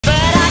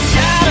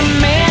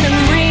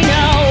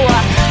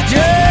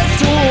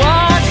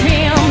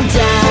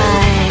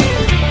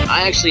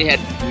actually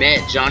had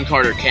met John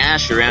Carter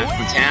Cash around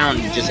town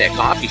just at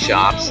coffee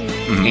shops,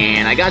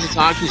 and I got to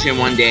talking to him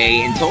one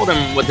day and told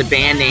him what the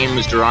band name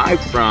was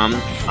derived from,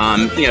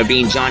 you know,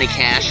 being Johnny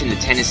Cash and the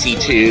Tennessee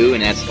 2,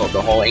 and that's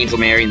the whole Angel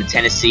Mary and the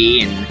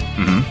Tennessee, and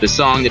the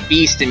song The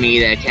Beast in Me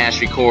that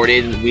Cash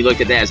recorded. We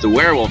looked at that as the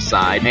Werewolves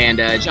side,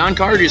 and John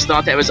Carter just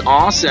thought that was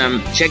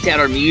awesome. Checked out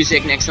our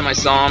music. Next time I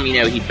saw him, you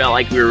know, he felt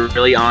like we were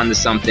really on to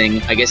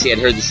something. I guess he had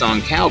heard the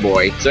song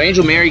Cowboy. So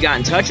Angel Mary got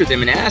in touch with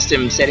him and asked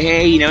him, said,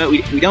 hey, you know,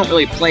 we don't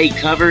really play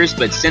covers,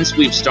 but since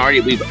we've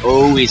started, we've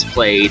always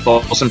played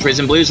Folsom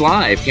Prison Blues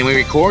live. Can we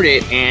record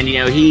it? And, you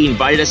know, he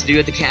invited us to do it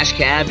at the Cash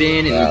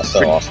Cabin and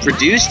awesome.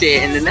 Produced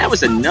it. And then that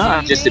was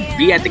enough just to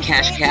be at the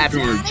Cash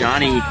Cabin where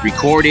Johnny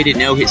recorded and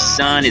know his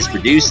son is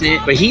producing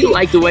it. But he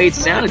liked the way it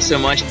sounded so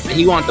much that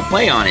he wanted to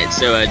play on it.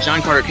 So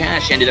John Carter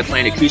Cash ended up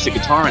playing acoustic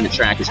guitar on the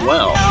track as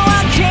well.